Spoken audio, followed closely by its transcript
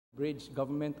bridge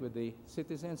government with the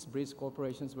citizens, bridge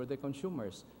corporations with the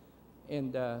consumers.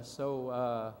 And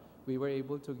we were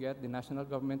able to get the national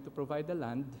government to provide the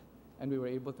land, and we were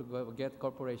able to get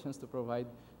corporations to provide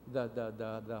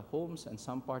the homes, and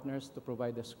some partners to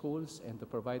provide the schools and to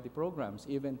provide the programs.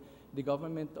 Even the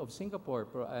government of Singapore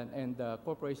and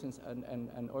corporations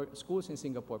and schools in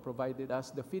Singapore provided us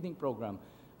the feeding program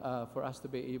for us to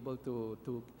be able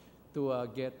to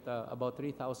get about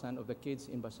 3,000 of the kids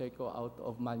in Baseco out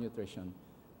of malnutrition.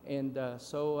 And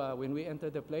when we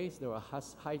entered the place, there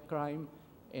was high crime,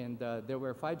 and there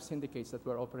were 5 syndicates that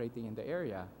were operating in the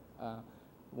area.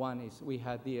 One is we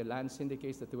had the land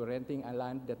syndicates that were renting a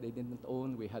land that they didn't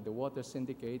own. We had the water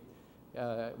syndicate.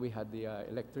 We had the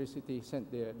electricity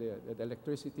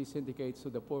syndicate, so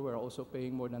the poor were also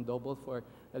paying more than double for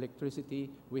electricity.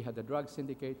 We had the drug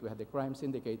syndicate. We had the crime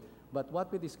syndicate. But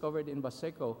what we discovered in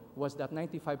Baseco was that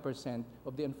 95%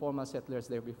 of the informal settlers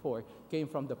there before came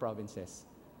from the provinces.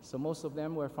 So most of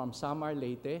them were from Samar,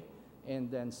 Leyte,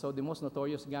 and then so the most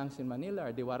notorious gangs in Manila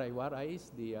are the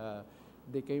Waray-Warays,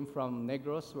 they came from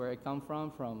Negros, where I come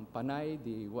from Panay,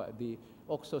 the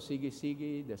Oxo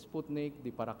Sigi-Sigi, the Sputnik, the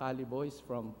Paracali boys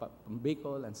from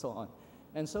Bicol, and so on.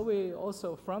 And so we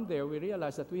also, from there, we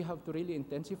realized that we have to really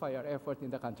intensify our effort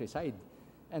in the countryside.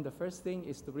 And the first thing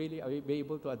is to really be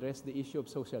able to address the issue of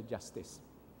social justice.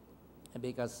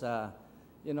 Because,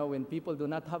 when people do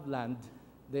not have land,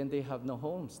 then they have no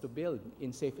homes to build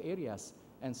in safe areas.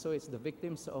 And so it's the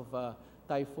victims of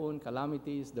typhoon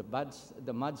calamities, the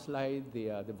mudslide,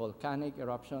 the volcanic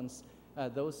eruptions,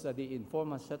 those are the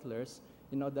informal settlers,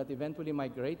 that eventually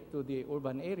migrate to the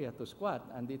urban area to squat.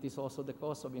 And it is also the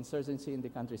cause of insurgency in the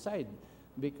countryside,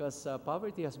 because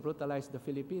poverty has brutalized the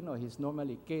Filipino. He's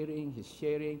normally caring, he's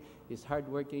sharing, he's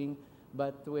hardworking,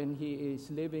 but when he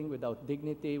is living without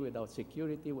dignity, without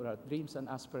security, without dreams and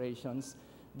aspirations,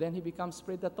 then he becomes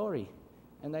predatory.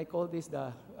 And I call this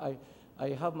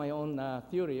I have my own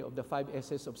theory of the 5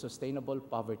 S's of sustainable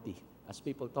poverty. As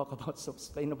people talk about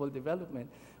sustainable development,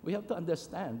 we have to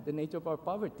understand the nature of our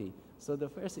poverty. So the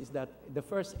first is that the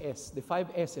first S, the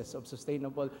 5 S's of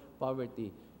sustainable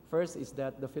poverty. First is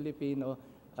that the Filipino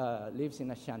lives in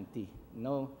a shanty.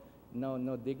 No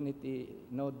dignity,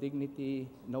 no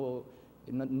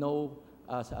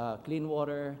clean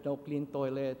water, no clean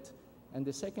toilet. And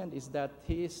the second is that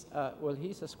he's a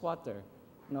squatter.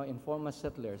 No informal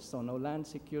settlers, so no land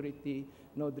security,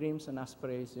 no dreams and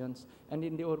aspirations. And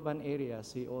in the urban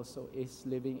areas, he also is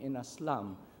living in a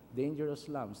slum, dangerous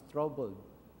slums, troubled,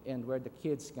 and where the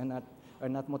kids are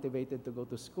not motivated to go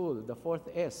to school. The 4th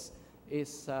S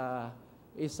is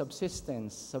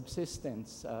subsistence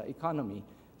economy.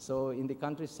 So in the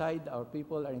countryside, our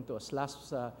people are into a slash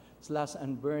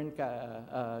and burn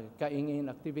kaingin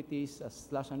activities,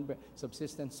 slash and burn,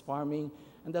 subsistence farming.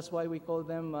 And that's why we call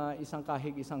them isang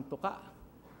kahig, isang tuka.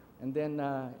 And then,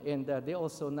 they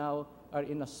also now are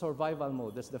in a survival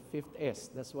mode. That's the 5th S.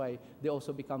 That's why they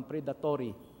also become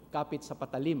predatory, kapit sa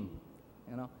patalim.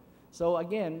 So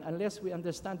again, unless we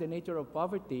understand the nature of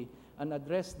poverty and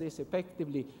address this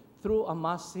effectively through a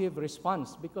massive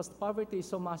response, because poverty is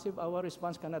so massive, our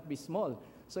response cannot be small.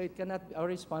 So our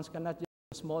response cannot just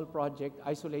be a small project,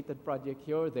 isolated project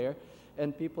here or there,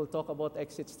 and people talk about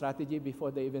exit strategy before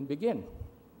they even begin.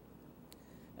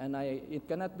 And it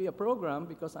cannot be a program,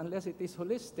 because unless it is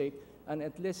holistic and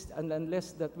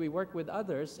unless that we work with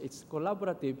others, it's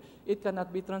collaborative, it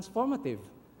cannot be transformative.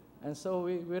 And so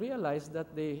we realized that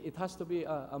it has to be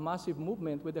a massive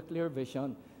movement with a clear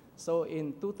vision. So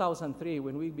in 2003,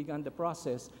 when we began the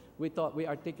process, we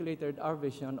articulated our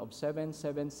vision of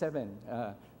 777,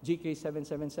 GK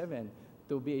 777,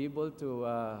 to be able to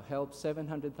help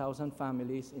 700,000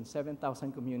 families in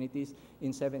 7,000 communities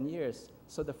in 7 years.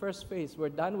 So the first phase, we're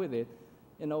done with it.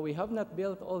 We have not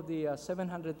built all the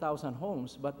 700,000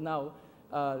 homes, but now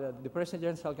the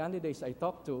presidential candidates I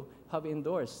talked to have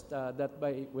endorsed that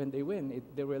when they win,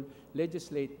 they will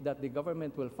legislate that the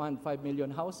government will fund 5 million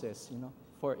houses,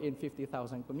 in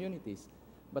 50,000 communities.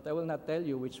 But I will not tell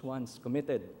you which ones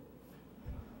committed.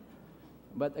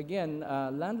 But again,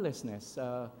 landlessness.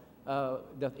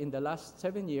 That in the last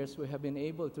 7 years, we have been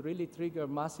able to really trigger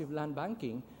massive land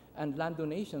banking and land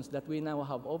donations that we now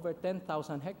have over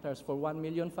 10,000 hectares for 1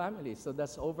 million families. So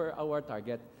that's over our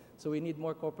target. So we need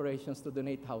more corporations to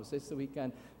donate houses so we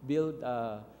can build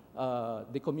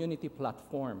the community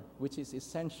platform, which is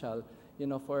essential,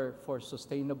 for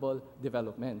sustainable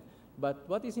development. But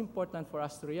what is important for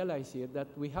us to realize here that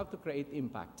we have to create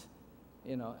impact.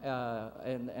 That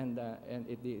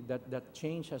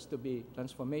change has to be,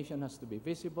 transformation has to be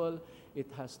visible,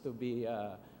 it has to be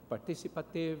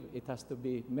participative, it has to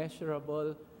be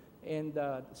measurable, And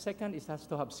second, it has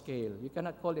to have scale. You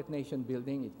cannot call it nation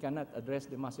building. It cannot address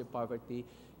the massive poverty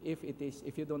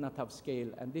if you do not have scale.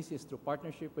 And this is through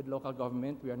partnership with local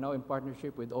government. We are now in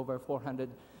partnership with over 400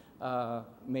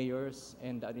 mayors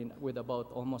and with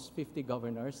about almost 50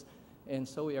 governors. And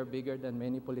so we are bigger than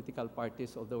many political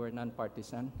parties, although we're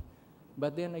non-partisan.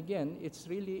 But then again, it's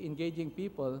really engaging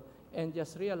people and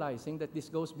just realizing that this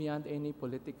goes beyond any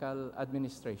political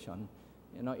administration.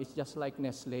 You know, it's just like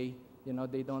Nestlé. You know,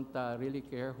 they don't really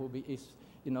care who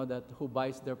who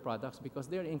buys their products because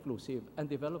they're inclusive, and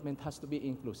development has to be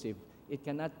inclusive. It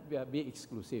cannot be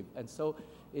exclusive. And so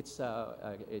it's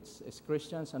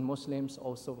Christians and Muslims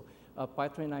also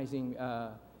patronizing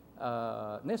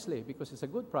Nestlé because it's a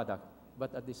good product.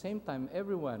 But at the same time,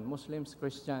 everyone, Muslims,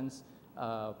 Christians,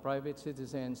 private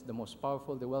citizens, the most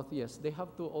powerful, the wealthiest, they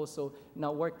have to also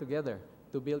now work together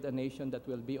to build a nation that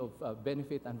will be of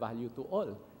benefit and value to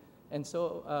all. And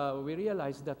so we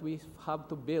realized that we have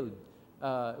to build,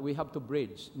 we have to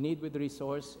bridge need with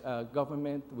resource,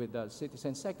 government with the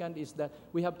citizens. Second is that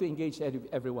we have to engage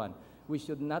everyone. We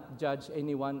should not judge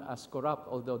anyone as corrupt,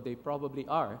 although they probably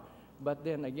are. But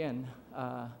then again,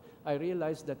 I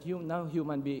realized that now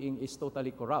human being is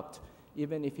totally corrupt.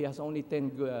 Even if he has only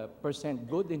 10%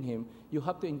 good in him, you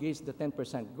have to engage the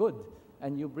 10% good.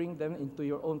 And you bring them into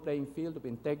your own playing field of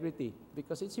integrity.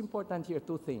 Because it's important here,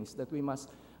 two things that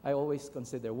I always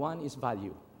consider. One is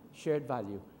value, shared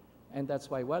value. And that's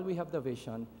why while we have the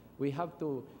vision, we have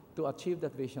to achieve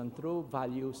that vision through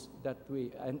values that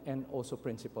and also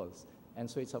principles. And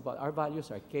so it's about our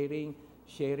values are caring,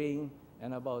 sharing,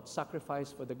 and about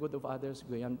sacrifice for the good of others,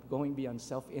 going beyond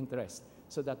self-interest,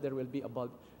 so that there will be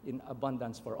in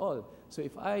abundance for all. So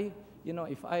by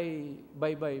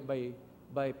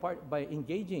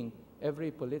engaging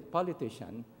every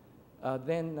politician,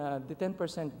 then the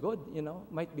 10% good,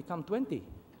 might become 20.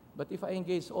 But if I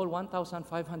engage all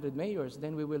 1,500 mayors,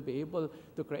 then we will be able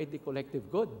to create the collective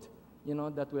good,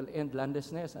 that will end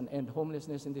landlessness and end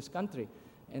homelessness in this country.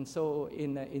 And so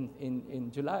in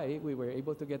July, we were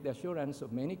able to get the assurance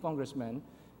of many congressmen,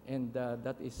 and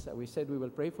we said we will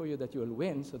pray for you that you will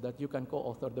win so that you can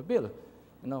co-author the bill.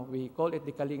 We call it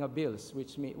the Kalinga Bills,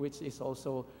 which is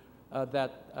also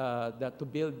that to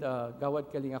build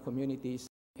Gawad Kalinga communities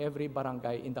in every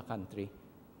barangay in the country.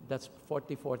 That's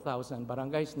 44,000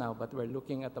 barangays now, but we're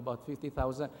looking at about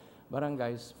 50,000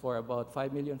 barangays for about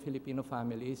 5 million Filipino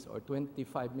families or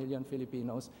 25 million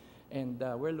Filipinos, and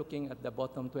we're looking at the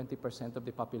bottom 20% of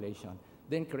the population.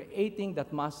 Then creating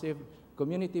that massive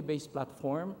community-based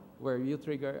platform where you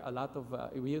trigger a lot of,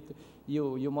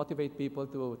 you motivate people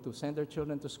to send their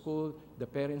children to school, the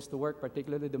parents to work,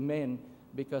 particularly the men,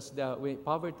 because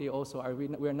poverty also,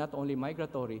 we're not only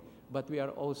migratory, but we are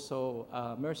also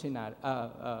mercenary,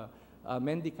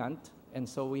 mendicant, and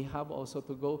so we have also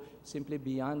to go simply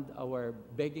beyond our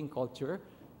begging culture,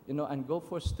 and go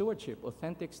for stewardship,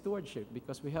 authentic stewardship,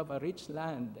 because we have a rich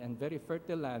land and very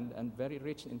fertile land and very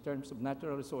rich in terms of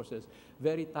natural resources,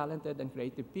 very talented and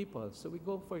creative people. So we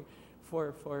go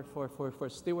for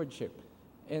stewardship,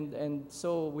 and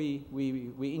so we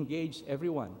engage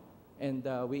everyone, and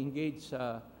we engage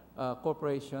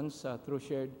corporations through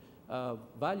shared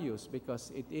values,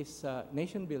 because it is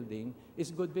nation building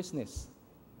is good business,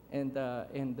 and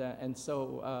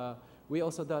so. We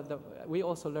also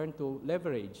learn to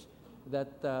leverage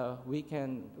that we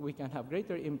can have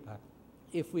greater impact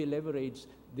if we leverage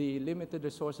the limited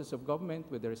resources of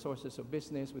government with the resources of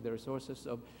business, with the resources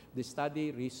of the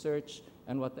study, research,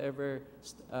 and whatever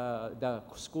the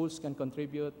schools can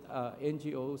contribute,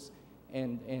 NGOs,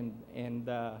 and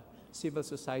civil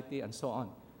society, and so on.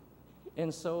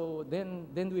 And so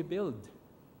then we build,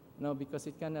 because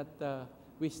it cannot.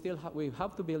 We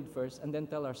have to build first and then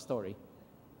tell our story.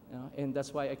 And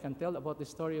that's why I can tell about the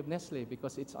story of Nestlé,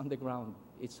 because it's on the ground.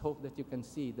 It's hope that you can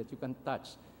see, that you can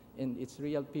touch, and it's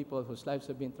real people whose lives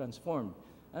have been transformed.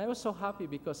 And I was so happy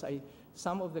because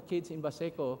some of the kids in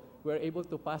Baseco were able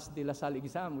to pass the LaSalle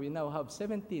exam. We now have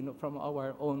 17 from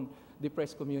our own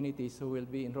depressed communities who will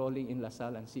be enrolling in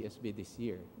LaSalle and CSV this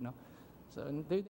year. So